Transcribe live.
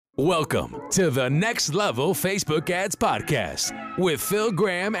Welcome to the Next Level Facebook Ads Podcast with Phil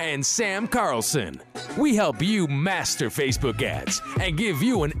Graham and Sam Carlson. We help you master Facebook ads and give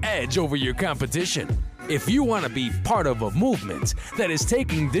you an edge over your competition. If you want to be part of a movement that is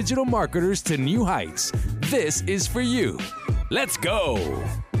taking digital marketers to new heights, this is for you. Let's go.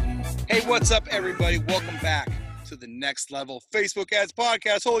 Hey, what's up, everybody? Welcome back to the Next Level Facebook Ads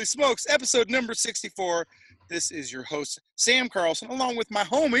Podcast. Holy smokes, episode number 64. This is your host, Sam Carlson, along with my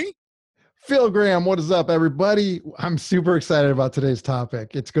homie, Phil Graham. What is up, everybody? I'm super excited about today's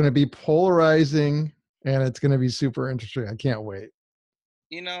topic. It's going to be polarizing, and it's going to be super interesting. I can't wait.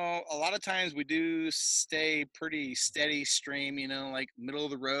 You know, a lot of times we do stay pretty steady stream, like middle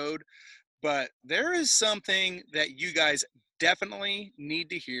of the road, but there is something that you guys definitely need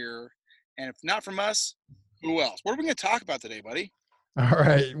to hear, and if not from us, who else? What are we going to talk about today, buddy? All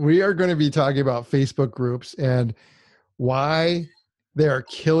right. We are going to be talking about Facebook groups and why they are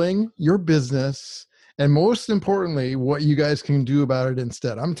killing your business, and most importantly, what you guys can do about it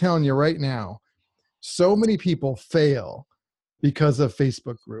instead. I'm telling you right now, so many people fail because of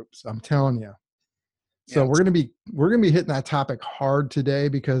Facebook groups. I'm telling you. So we're going to be hitting that topic hard today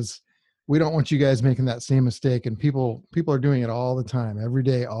because we don't want you guys making that same mistake, and people are doing it all the time, every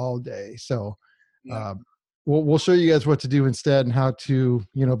day, all day. So we'll show you guys what to do instead and how to,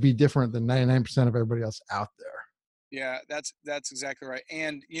 be different than 99% of everybody else out there. Yeah, that's exactly right.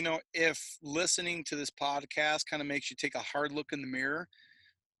 And, if listening to this podcast kind of makes you take a hard look in the mirror,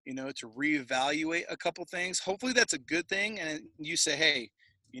 to reevaluate a couple things, hopefully that's a good thing. And you say, hey,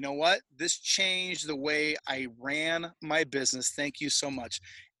 you know what? This changed the way I ran my business. Thank you so much.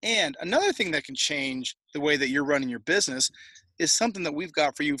 And another thing that can change the way that you're running your business is something that we've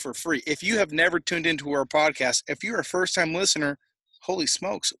got for you for free. If you have never tuned into our podcast, if you're a first-time listener, holy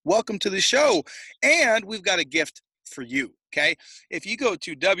smokes, welcome to the show. And we've got a gift for you, okay? If you go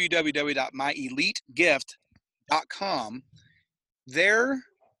to www.myelitegift.com, there,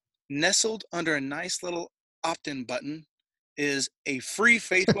 nestled under a nice little opt-in button, is a free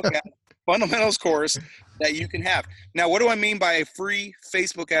Facebook ad fundamentals course that you can have. Now, what do I mean by a free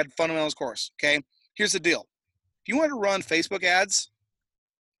Facebook ad fundamentals course? Okay, here's the deal. If you want to run Facebook ads,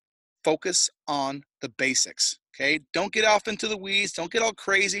 focus on the basics. Okay, don't get off into the weeds. Don't get all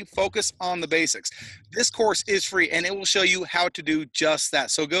crazy. Focus on the basics. This course is free, and it will show you how to do just that.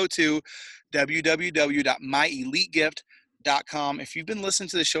 So go to www.myelitegift.com. If you've been listening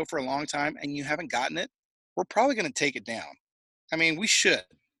to the show for a long time and you haven't gotten it, we're probably going to take it down. I mean, we should.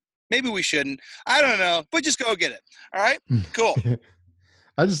 Maybe we shouldn't. I don't know, but just go get it. All right? Cool.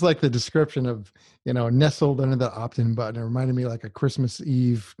 I just like the description of, nestled under the opt-in button. It reminded me like a Christmas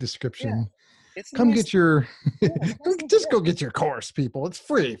Eve description. Yeah. Come get your, just go get your course, people. It's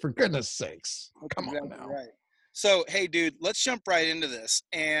free, for goodness sakes. Come on now. Right. So, hey, dude, let's jump right into this.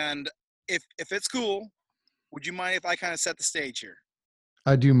 And if it's cool, would you mind if I kind of set the stage here?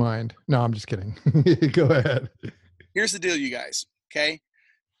 I do mind. No, I'm just kidding. Go ahead. Here's the deal, you guys. Okay.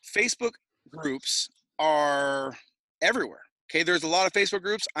 Facebook groups are everywhere. Okay. There's a lot of Facebook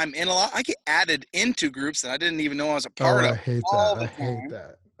groups. I'm in a lot. I get added into groups that I didn't even know I was a part of. I hate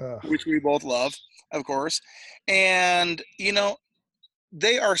that. Which we both love, of course. And,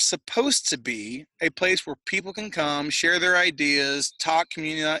 they are supposed to be a place where people can come, share their ideas, talk,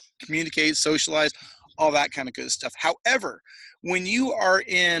 communicate, socialize, all that kind of good stuff. However, when you are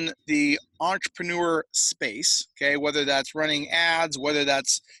in the entrepreneur space, okay, whether that's running ads, whether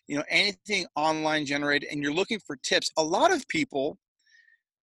that's, anything online generated, and you're looking for tips, a lot of people,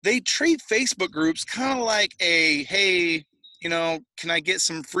 they treat Facebook groups kind of like hey, can I get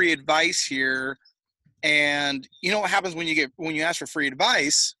some free advice here? And you know what happens when you ask for free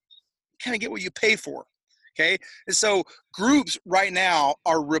advice? You kind of get what you pay for, okay? And so groups right now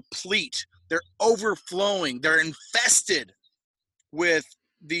are replete. They're overflowing. They're infested with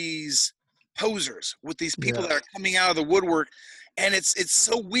these posers, with these people that are coming out of the woodwork. And it's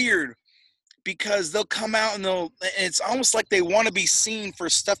so weird because they'll come out and it's almost like they want to be seen for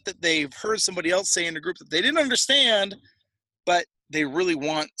stuff that they've heard somebody else say in the group that they didn't understand, but they really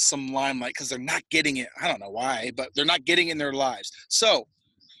want some limelight because they're not getting it. I don't know why, but they're not getting it in their lives. So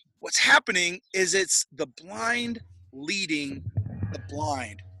what's happening is it's the blind leading the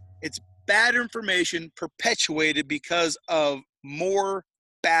blind. It's bad information perpetuated because of more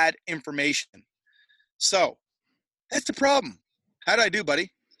bad information. So that's the problem. How did I do,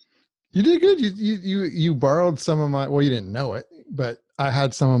 buddy? You did good. You borrowed some of my, well, you didn't know it, but I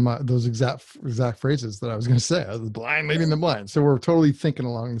had some of those exact phrases that I was going to say. I was blind leading the blind. So we're totally thinking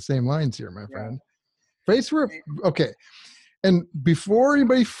along the same lines here, my friend. Facebook, okay. And before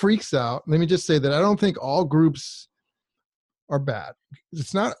anybody freaks out, let me just say that I don't think all groups are bad.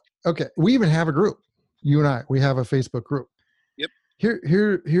 It's not okay, we even have a group. You and I, we have a Facebook group. Yep.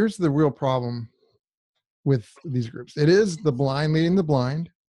 Here's the real problem with these groups. It is the blind leading the blind,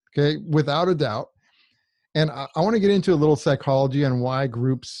 okay, without a doubt. And I want to get into a little psychology on why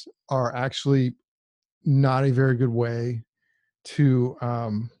groups are actually not a very good way to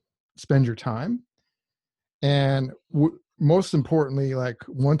spend your time. And most importantly, like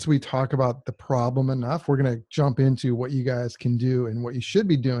once we talk about the problem enough, we're going to jump into what you guys can do and what you should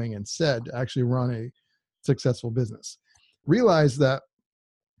be doing instead to actually run a successful business. Realize that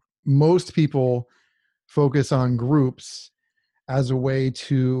most people focus on groups as a way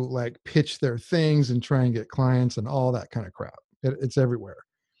to like pitch their things and try and get clients and all that kind of crap. It's everywhere.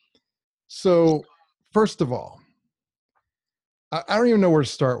 So first of all, I don't even know where to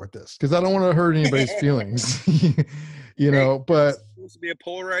start with this because I don't want to hurt anybody's feelings, you know, but it's supposed to be a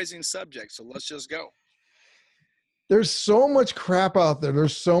polarizing subject. So let's just go. There's so much crap out there.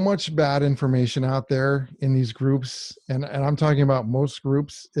 There's so much bad information out there in these groups. And I'm talking about most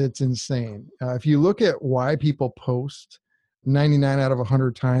groups. It's insane. If you look at why people post 99 out of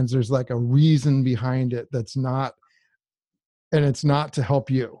 100 times, there's like a reason behind it that's not, and it's not to help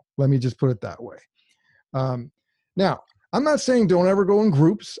you. Let me just put it that way. Now, I'm not saying don't ever go in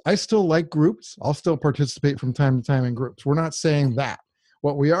groups. I still like groups. I'll still participate from time to time in groups. We're not saying that.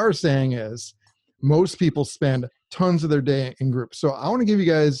 What we are saying is most people spend tons of their day in groups. So I want to give you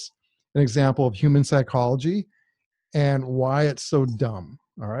guys an example of human psychology and why it's so dumb.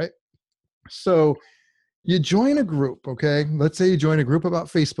 All right. So you join a group, okay? Let's say you join a group about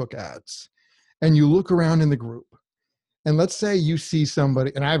Facebook ads and you look around in the group. And let's say you see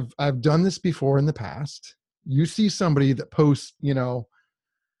somebody, and I've done this before in the past. You see somebody that posts,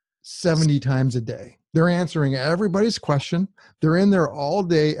 70 times a day. They're answering everybody's question. They're in there all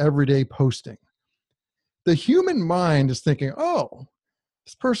day, every day posting. The human mind is thinking, oh,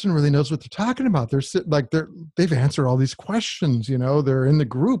 this person really knows what they're talking about. They've answered all these questions, they're in the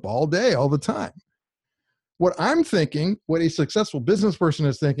group all day, all the time. What I'm thinking, what a successful business person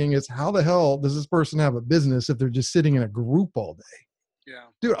is thinking is, how the hell does this person have a business if they're just sitting in a group all day? Yeah.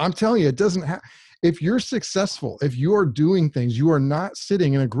 Dude, I'm telling you, it doesn't have, if you're successful, if you are doing things, you are not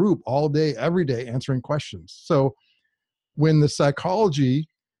sitting in a group all day, every day answering questions. So when the psychology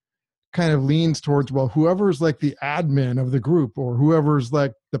kind of leans towards, well, whoever's like the admin of the group or whoever's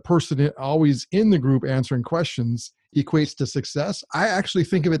like the person always in the group answering questions equates to success, I actually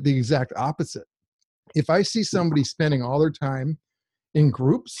think of it the exact opposite. If I see somebody spending all their time in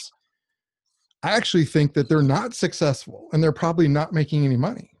groups, I actually think that they're not successful and they're probably not making any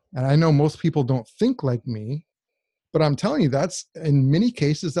money. And I know most people don't think like me, but I'm telling you, that's in many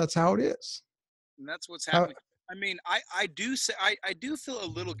cases, that's how it is. And that's what's happening. I mean, I do feel a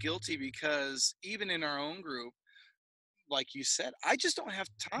little guilty because even in our own group, like you said, I just don't have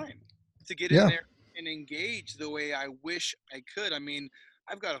time to get in there and engage the way I wish I could. I mean,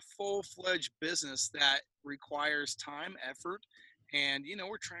 I've got a full-fledged business that requires time, effort, and,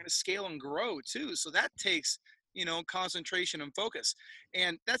 we're trying to scale and grow too. So that takes, concentration and focus.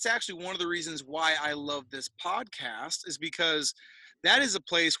 And that's actually one of the reasons why I love this podcast, is because that is a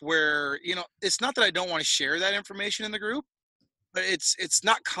place where, it's not that I don't want to share that information in the group, but it's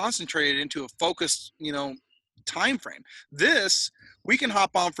not concentrated into a focused, time frame. This, we can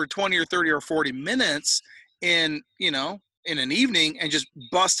hop on for 20 or 30 or 40 minutes in an evening and just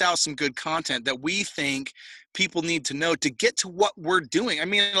bust out some good content that we think people need to know to get to what we're doing. I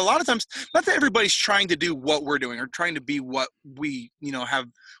mean, a lot of times, not that everybody's trying to do what we're doing or trying to be what we, have,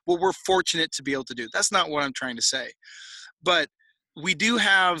 what we're fortunate to be able to do. That's not what I'm trying to say. But we do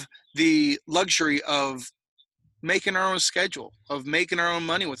have the luxury of making our own schedule, of making our own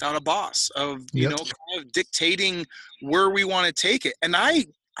money without a boss, of, kind of dictating where we want to take it. And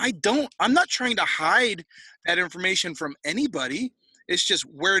I'm not trying to hide that information from anybody. It's just,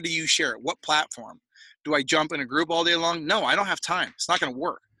 where do you share it? What platform? Do I jump in a group all day long? No, I don't have time. It's not going to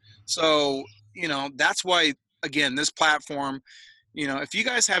work. So, that's why, again, this platform, if you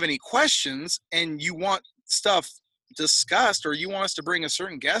guys have any questions and you want stuff discussed, or you want us to bring a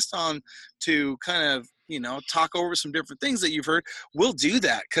certain guest on to kind of, talk over some different things that you've heard, we'll do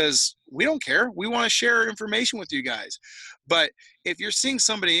that, because we don't care. We want to share information with you guys. But if you're seeing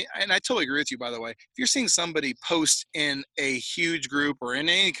somebody, and I totally agree with you, by the way, if you're seeing somebody post in a huge group or in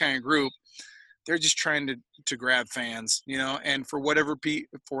any kind of group, they're just trying to grab fans, and for whatever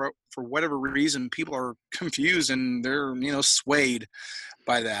reason, people are confused and they're, swayed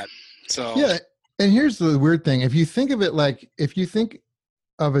by that. So yeah. And here's the weird thing. If you think of it if you think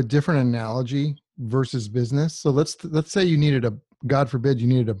of a different analogy versus business. So let's say you needed, God forbid, you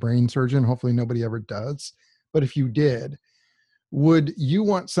needed a brain surgeon. Hopefully nobody ever does. But if you did, would you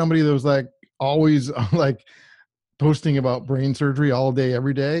want somebody that was like always like posting about brain surgery all day,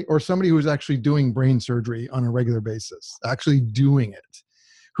 every day, or somebody who's actually doing brain surgery on a regular basis, actually doing it?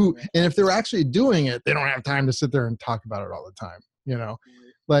 And if they're actually doing it, they don't have time to sit there and talk about it all the time.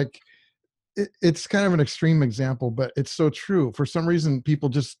 Like it's kind of an extreme example, but it's so true. For some reason, people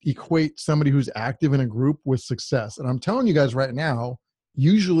just equate somebody who's active in a group with success. And I'm telling you guys right now,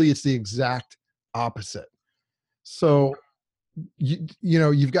 usually it's the exact opposite. So,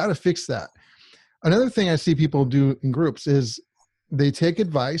 you've got to fix that. Another thing I see people do in groups is they take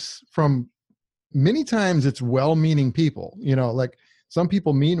advice from, many times it's well-meaning people, like some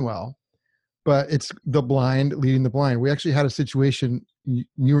people mean well, but it's the blind leading the blind. We actually had a situation,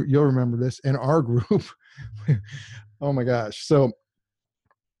 you'll remember this, in our group. Oh my gosh. So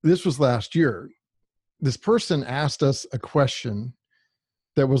this was last year. This person asked us a question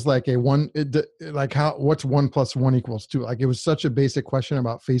that was like what's 1 + 1 = 2? Like, it was such a basic question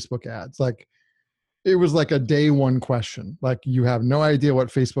about Facebook ads. Like, it was like a day one question. Like, you have no idea what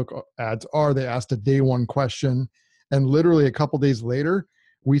Facebook ads are. They asked a day one question. And literally a couple days later,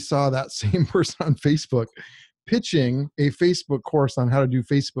 we saw that same person on Facebook pitching a Facebook course on how to do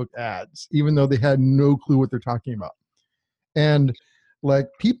Facebook ads, even though they had no clue what they're talking about. And like,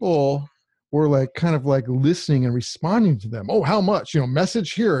 people were like kind of like listening and responding to them. Oh, how much?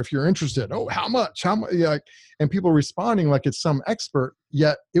 Message here if you're interested. Oh, how much? How much? Yeah, and people responding like it's some expert,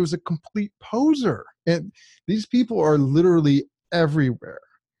 yet it was a complete poser. And these people are literally everywhere.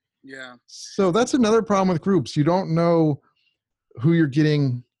 Yeah. So that's another problem with groups. You don't know who you're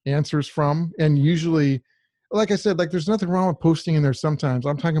getting answers from. And usually, like I said, like, there's nothing wrong with posting in there sometimes.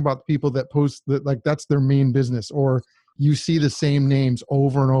 I'm talking about the people that post that, like, that's their main business, or you see the same names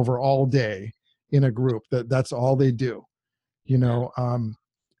over and over all day in a group that's all they do.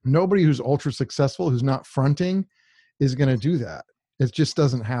 Nobody who's ultra successful, who's not fronting, is going to do that. It just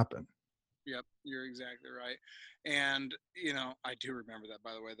doesn't happen. Yep. You're exactly right. And, I do remember that,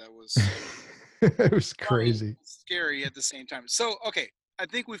 by the way. That was, it was crazy, scary at the same time. So, okay. I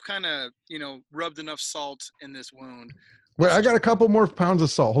think we've kind of, rubbed enough salt in this wound. Wait, I got a couple more pounds of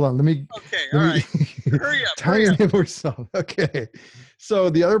salt. Hold on. Let me. Okay. All right. Hurry up. Tiny bit more salt. Okay. So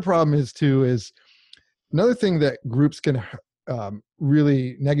the other problem is another thing that groups can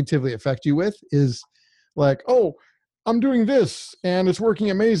really negatively affect you with is like, oh, I'm doing this and it's working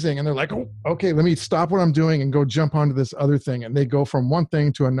amazing. And they're like, oh, okay, let me stop what I'm doing and go jump onto this other thing. And they go from one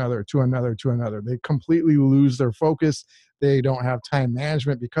thing to another, to another, to another. They completely lose their focus. They don't have time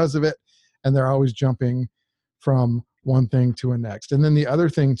management because of it. And they're always jumping from one thing to a next. And then the other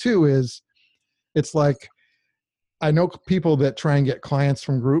thing too is, it's like, I know people that try and get clients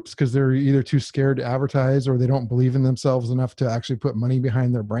from groups because they're either too scared to advertise, or they don't believe in themselves enough to actually put money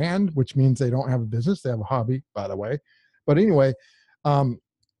behind their brand, which means they don't have a business. They have a hobby, by the way. But anyway,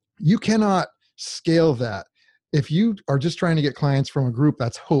 you cannot scale that. If you are just trying to get clients from a group,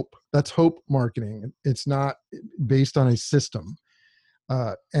 that's hope. That's hope marketing. It's not based on a system.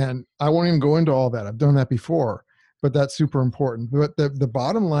 And I won't even go into all that. I've done that before, but that's super important. But the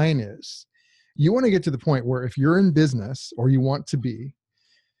bottom line is, you want to get to the point where, if you're in business, or you want to be,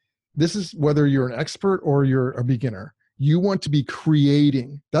 this is whether you're an expert or you're a beginner, you want to be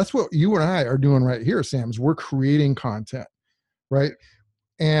creating. That's what you and I are doing right here, Sam, is we're creating content, right?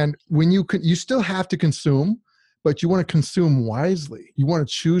 And when you still have to consume, but you want to consume wisely. You want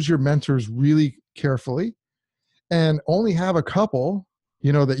to choose your mentors really carefully, and only have a couple,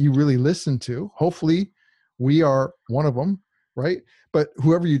 that you really listen to. Hopefully we are one of them, right? But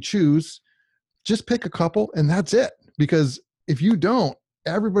whoever you choose, just pick a couple and that's it. Because if you don't,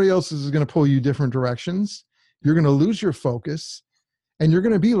 everybody else is going to pull you different directions. You're going to lose your focus, and you're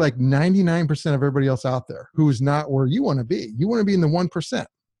going to be like 99% of everybody else out there who is not where you want to be. You want to be in the 1%.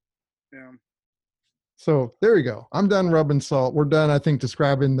 Yeah. So there you go. I'm done rubbing salt. We're done, I think,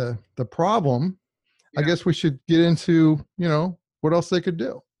 describing the problem. Yeah. I guess we should get into, what else they could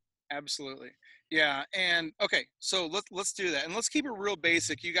do. Absolutely. Yeah. And okay, so let's do that. And let's keep it real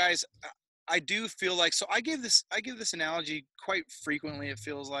basic. You guys, I do feel like, so I give this analogy quite frequently, it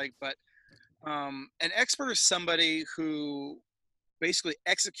feels like, but an expert is somebody who basically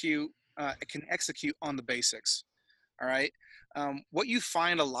can execute on the basics. All right. What you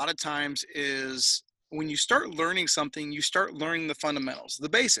find a lot of times is, when you start learning something, you start learning the fundamentals, the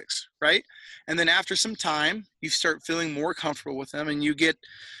basics, right? And then after some time, you start feeling more comfortable with them, and you get,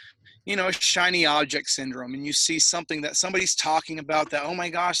 shiny object syndrome, and you see something that somebody's talking about that, oh my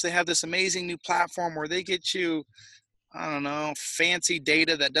gosh, they have this amazing new platform where they get you, I don't know, fancy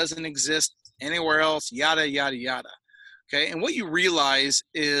data that doesn't exist anywhere else, yada, yada, yada. Okay. And what you realize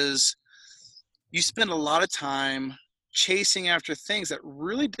is, you spend a lot of time chasing after things that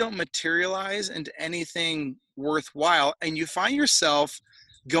really don't materialize into anything worthwhile. And you find yourself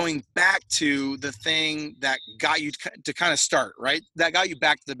going back to the thing that got you to kind of start, right? That got you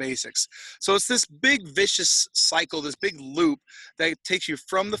back to the basics. So it's this big vicious cycle, this big loop that takes you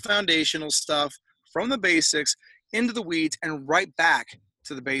from the foundational stuff, from the basics, into the weeds, and right back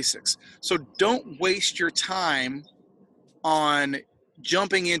to the basics. So don't waste your time on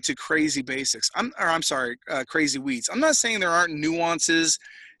jumping into crazy basics. Crazy weeds. I'm not saying there aren't nuances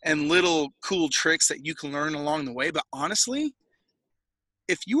and little cool tricks that you can learn along the way, but honestly,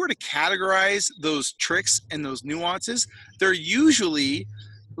 if you were to categorize those tricks and those nuances, they're usually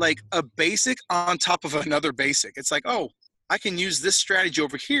like a basic on top of another basic. It's like, oh, I can use this strategy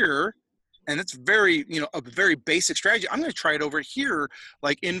over here, and it's very, a very basic strategy. I'm going to try it over here,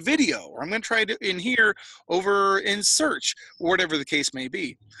 like in video, or I'm going to try it in here over in search, or whatever the case may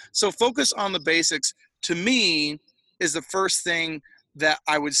be. So focus on the basics, to me, is the first thing that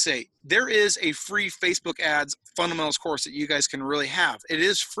I would say. There is a free Facebook ads fundamentals course that you guys can really have. It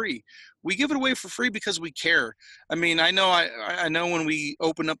is free. We give it away for free because we care. I mean, I know when we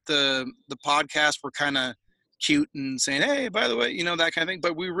open up the podcast, we're kind of cute and saying, hey, by the way, that kind of thing,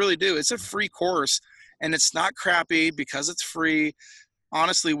 but we really do. It's a free course, and it's not crappy because it's free.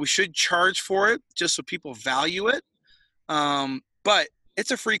 Honestly, we should charge for it just so people value it. But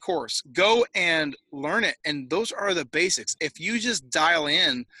it's a free course. Go and learn it. And those are the basics. If you just dial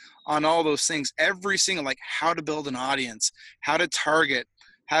in on all those things, every single, like how to build an audience, how to target,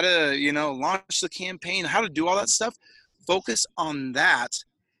 how to, launch the campaign, how to do all that stuff, focus on that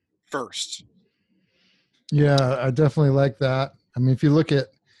first. Yeah, I definitely like that. I mean, if you look at,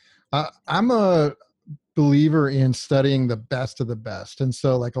 I'm a believer in studying the best of the best. And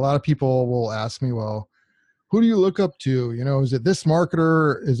so like a lot of people will ask me, well, who do you look up to? Is it this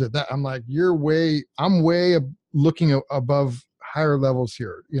marketer? Is it that? I'm like, I'm way looking above higher levels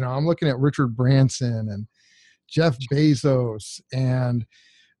here. I'm looking at Richard Branson and Jeff Bezos and,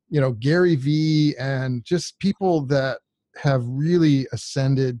 Gary Vee, and just people that have really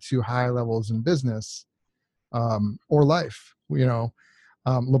ascended to high levels in business or life,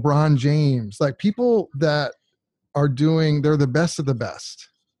 LeBron James, like people that are they're the best of the best.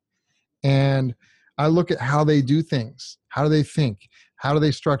 And I look at how they do things. How do they think? How do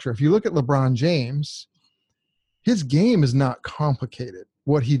they structure? If you look at LeBron James, his game is not complicated,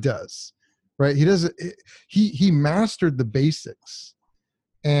 what he does, right? He mastered the basics,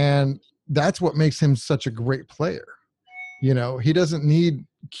 and that's what makes him such a great player. He doesn't need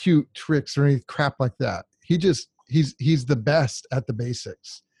cute tricks or any crap like that. He's the best at the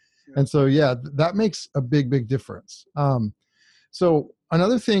basics. And so, yeah, that makes a big, big difference. So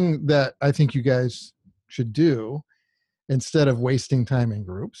another thing that I think you guys should do instead of wasting time in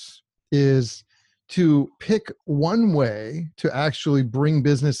groups is to pick one way to actually bring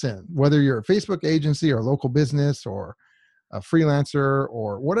business in, whether you're a Facebook agency or a local business or a freelancer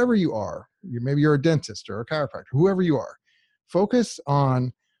or whatever you are. Maybe you're a dentist or a chiropractor, whoever you are. Focus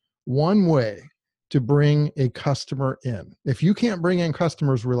on one way to bring a customer in. If you can't bring in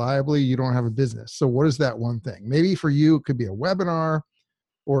customers reliably, you don't have a business. So what is that one thing? Maybe for you, it could be a webinar,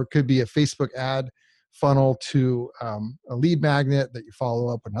 or it could be a Facebook ad funnel to a lead magnet that you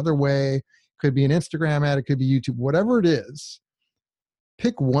follow up another way. It could be an Instagram ad, it could be YouTube, whatever it is.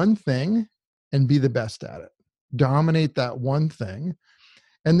 Pick one thing and be the best at it. Dominate that one thing.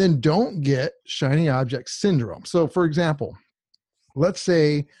 And then don't get shiny object syndrome. So for example, let's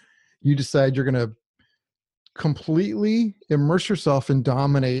say you decide you're going to completely immerse yourself and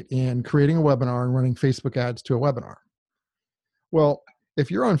dominate in creating a webinar and running Facebook ads to a webinar. Well, if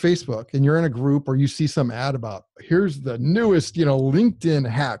you're on Facebook and you're in a group or you see some ad about, here's the newest, LinkedIn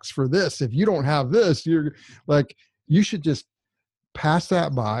hacks for this. If you don't have this, you should just pass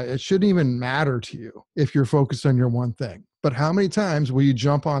that by. It shouldn't even matter to you if you're focused on your one thing. But how many times will you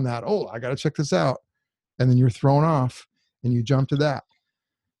jump on that? Oh, I got to check this out. And then you're thrown off and you jump to that.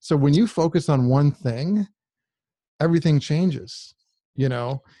 So when you focus on one thing, everything changes.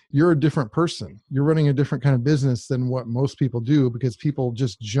 You're a different person. You're running a different kind of business than what most people do, because people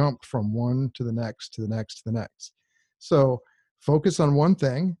just jump from one to the next, to the next, to the next. So focus on one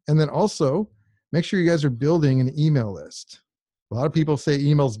thing. And then also make sure you guys are building an email list. A lot of people say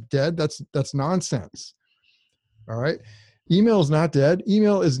email's dead. That's nonsense. All right. Email is not dead.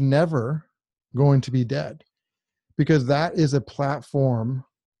 Email is never going to be dead, because that is a platform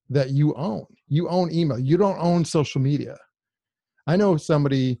that you own. You own email. You don't own social media. I know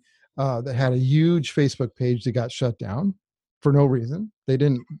somebody that had a huge Facebook page that got shut down for no reason. They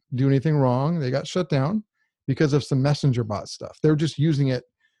didn't do anything wrong. They got shut down because of some messenger bot stuff. They're just using it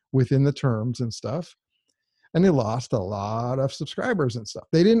within the terms and stuff. and they lost a lot of subscribers and stuff.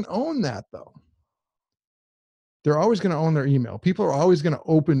 They didn't own that though. They're always going to own their email. People are always going to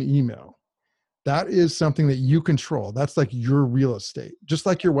open email. That is something that you control. That's like your real estate, just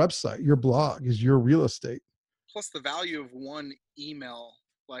like your website, your blog is your real estate. Plus the value of one email,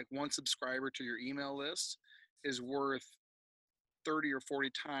 like one subscriber to your email list, is worth 30 or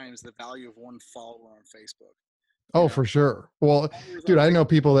 40 times the value of one follower on Facebook. Oh, for sure. Well, dude, I know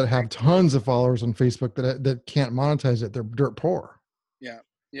people that have tons of followers on Facebook that can't monetize it. They're dirt poor. Yeah.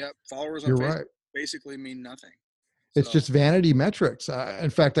 Yeah. Followers on You're Facebook right. basically mean nothing. It's just vanity metrics. In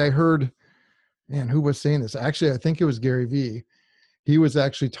fact, I heard, man, who was saying this? Actually, I think it was Gary Vee. He was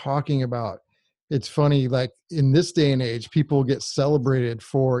actually talking about, it's funny, like in this day and age, people get celebrated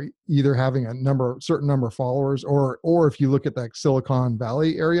for either having certain number of followers, or if you look at that Silicon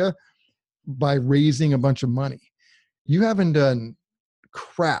Valley area, by raising a bunch of money. You haven't done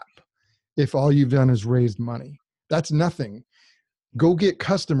crap if all you've done is raised money. That's nothing. Go get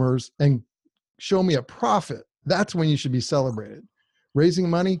customers and show me a profit. That's when you should be celebrated. Raising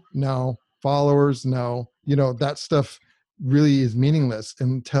money? No. Followers? No. That stuff really is meaningless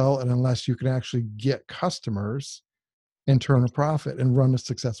until and unless you can actually get customers and turn a profit and run a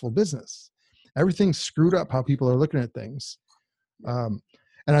successful business. Everything's screwed up how people are looking at things. And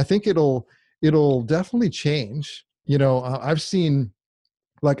I think it'll definitely change. I've seen,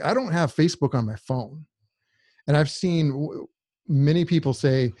 like, I don't have Facebook on my phone, and I've seen many people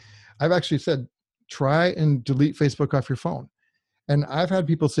say, I've actually said, try and delete Facebook off your phone. And I've had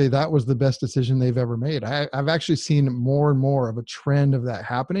people say that was the best decision they've ever made. I've actually seen more and more of a trend of that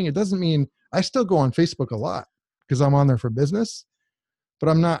happening. It doesn't mean I still go on Facebook a lot because I'm on there for business, but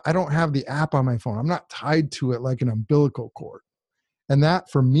I don't have the app on my phone. I'm not tied to it like an umbilical cord. And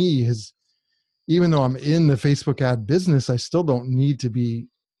that for me is, even though I'm in the Facebook ad business, I still don't need to be,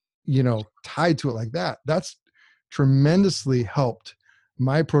 tied to it like that. That's tremendously helped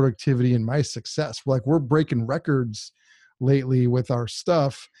my productivity and my success. Like, we're breaking records lately with our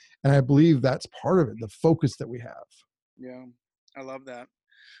stuff. And I believe that's part of it, the focus that we have. Yeah, I love that.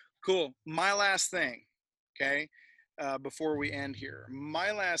 Cool. My last thing, okay, before we end here.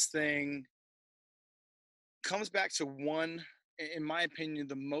 My last thing comes back to one, in my opinion,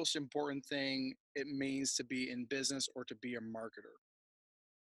 the most important thing it means to be in business or to be a marketer.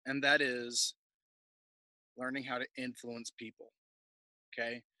 And that is learning how to influence people.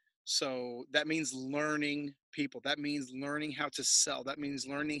 Okay. So that means learning people. That means learning how to sell. That means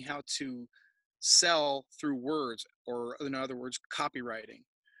learning how to sell through words, or in other words, copywriting,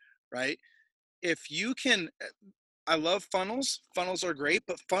 right? If you can, I love funnels. Funnels are great,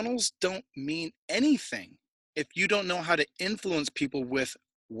 but funnels don't mean anything if you don't know how to influence people with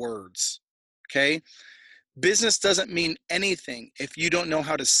words. Okay. Business doesn't mean anything if you don't know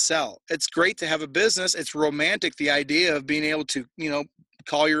how to sell. It's great to have a business. It's romantic, the idea of being able to,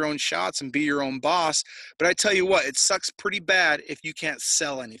 call your own shots and be your own boss. But I tell you what, it sucks pretty bad if you can't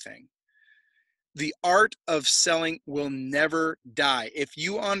sell anything. The art of selling will never die. If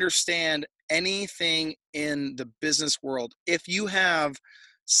you understand anything in the business world, if you have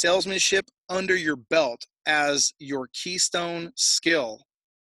salesmanship under your belt as your keystone skill,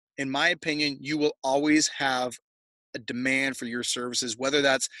 in my opinion, you will always have a demand for your services, whether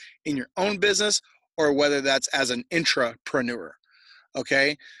that's in your own business or whether that's as an intrapreneur.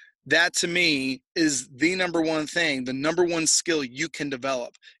 Okay. That to me is the number one thing, the number one skill you can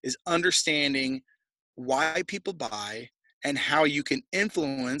develop is understanding why people buy and how you can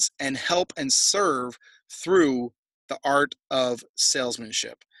influence and help and serve through the art of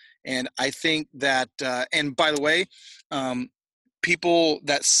salesmanship. And I think that, and by the way, people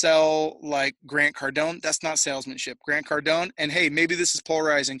that sell like Grant Cardone, that's not salesmanship. Grant Cardone, and hey, maybe this is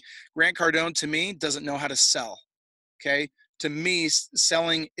polarizing. Grant Cardone to me doesn't know how to sell. Okay. To me,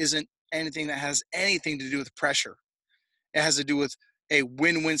 selling isn't anything that has anything to do with pressure. It has to do with a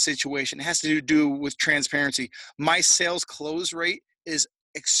win-win situation. It has to do with transparency. My sales close rate is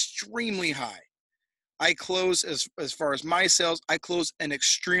extremely high. I close, as far as my sales, I close an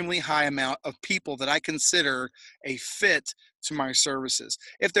extremely high amount of people that I consider a fit to my services.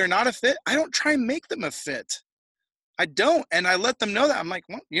 If they're not a fit, I don't try and make them a fit. I don't. And I let them know that. I'm like,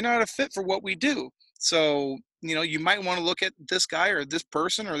 well, you're not a fit for what we do. So, you might want to look at this guy or this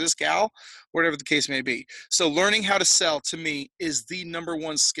person or this gal, whatever the case may be. So learning how to sell to me is the number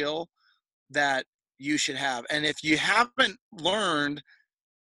one skill that you should have. And if you haven't learned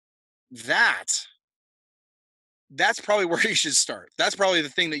that, that's probably where you should start. That's probably the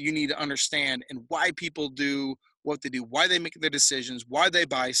thing that you need to understand, and why people do what they do, why they make their decisions, why they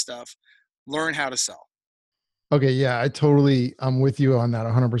buy stuff. Learn how to sell. Okay. Yeah, I'm with you on that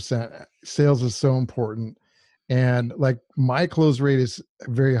 100%. Sales is so important. And like my close rate is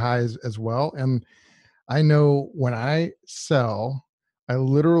very high as well. And I know when I sell, I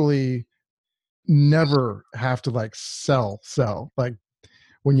literally never have to like sell. Like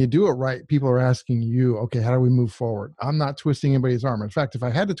when you do it right, people are asking you, okay, how do we move forward? I'm not twisting anybody's arm. In fact, if I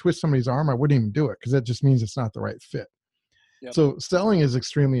had to twist somebody's arm, I wouldn't even do it because that just means it's not the right fit. Yep. So selling is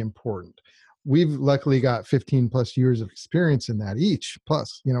extremely important. We've luckily got 15 plus years of experience in that each,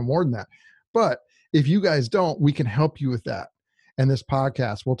 plus, more than that. But if you guys don't, we can help you with that. And this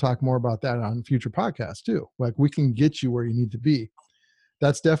podcast, we'll talk more about that on future podcasts too. Like we can get you where you need to be.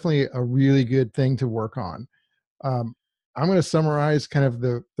 That's definitely a really good thing to work on. I'm going to summarize kind of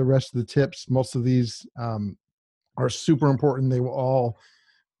the rest of the tips. Most of these are super important. They will all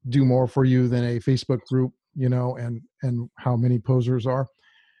do more for you than a Facebook group, and how many posers are.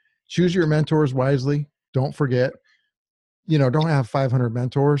 Choose your mentors wisely. Don't forget, don't have 500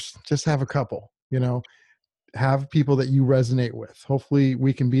 mentors. Just have a couple, have people that you resonate with. Hopefully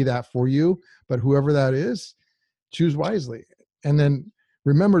we can be that for you, but whoever that is, choose wisely. And then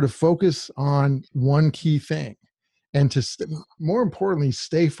remember to focus on one key thing and to more importantly,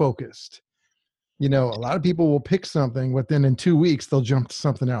 stay focused. A lot of people will pick something, but then in 2 weeks, they'll jump to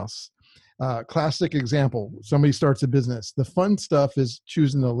something else. Classic example, somebody starts a business. The fun stuff is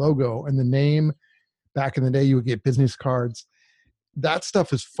choosing the logo and the name. Back in the day, you would get business cards. That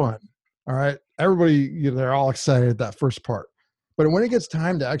stuff is fun. All right. Everybody, they're all excited at that first part. But when it gets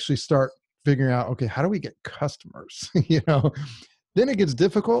time to actually start figuring out, okay, how do we get customers? Then it gets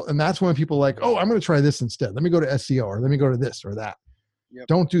difficult. And that's when people are like, oh, I'm going to try this instead. Let me go to SEO or let me go to this or that. Yep.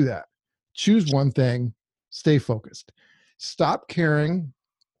 Don't do that. Choose one thing, stay focused. Stop caring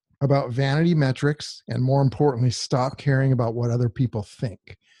about vanity metrics. And more importantly, stop caring about what other people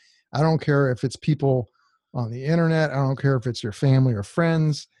think. I don't care if it's people on the internet. I don't care if it's your family or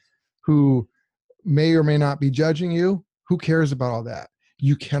friends who may or may not be judging you. Who cares about all that?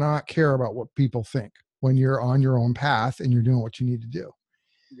 You cannot care about what people think when you're on your own path and you're doing what you need to do.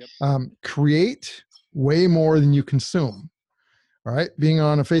 Yep. Create way more than you consume. All right. Being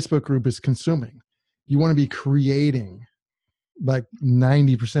on a Facebook group is consuming. You want to be creating like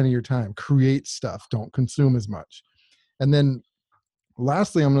 90% of your time. Create stuff. Don't consume as much. And then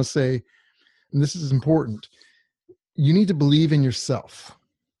lastly, I'm going to say, and this is important, you need to believe in yourself.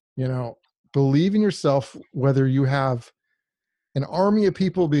 Believe in yourself, whether you have an army of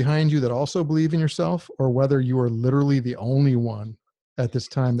people behind you that also believe in yourself, or whether you are literally the only one at this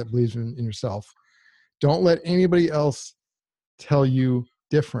time that believes in yourself. Don't let anybody else tell you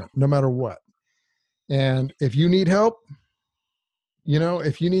different, no matter what. And if you need help,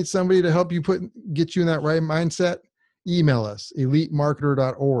 if you need somebody to help you get you in that right mindset, email us,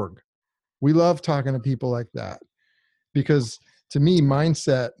 elitemarketer.org. We love talking to people like that because to me,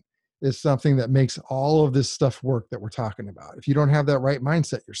 mindset is something that makes all of this stuff work that we're talking about. If you don't have that right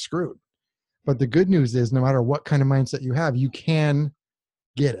mindset, you're screwed. But the good news is no matter what kind of mindset you have, you can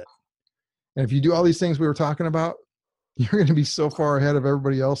get it. And if you do all these things we were talking about, you're going to be so far ahead of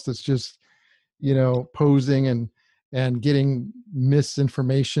everybody else that's just, posing and getting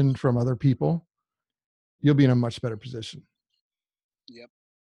misinformation from other people. You'll be in a much better position. Yep.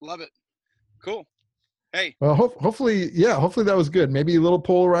 Love it. Cool. Hey. Well, hopefully that was good. Maybe a little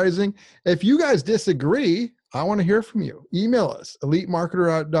polarizing. If you guys disagree, I want to hear from you. Email us,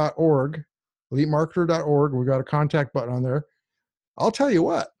 elitemarketer.org. elitemarketer.org. We've got a contact button on there. I'll tell you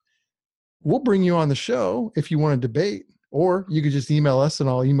what, we'll bring you on the show if you want to debate, or you could just email us and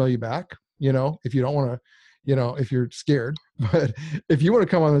I'll email you back, if you don't want to, if you're scared. But if you want to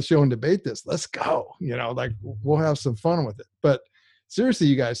come on the show and debate this, let's go. We'll have some fun with it. But seriously,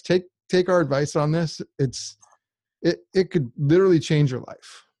 you guys, take our advice on this. It could literally change your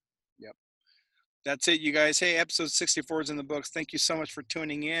life. Yep. That's it, you guys. Hey, episode 64 is in the books. Thank you so much for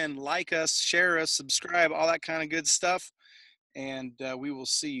tuning in. Like us, share us, subscribe, all that kind of good stuff. And we will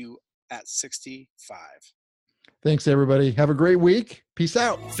see you at 65. Thanks, everybody. Have a great week. Peace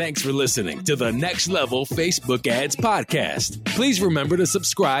out. Thanks for listening to the Next Level Facebook Ads Podcast. Please remember to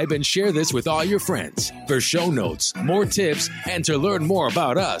subscribe and share this with all your friends. For show notes, more tips, and to learn more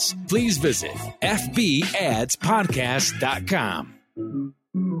about us, please visit fbadspodcast.com.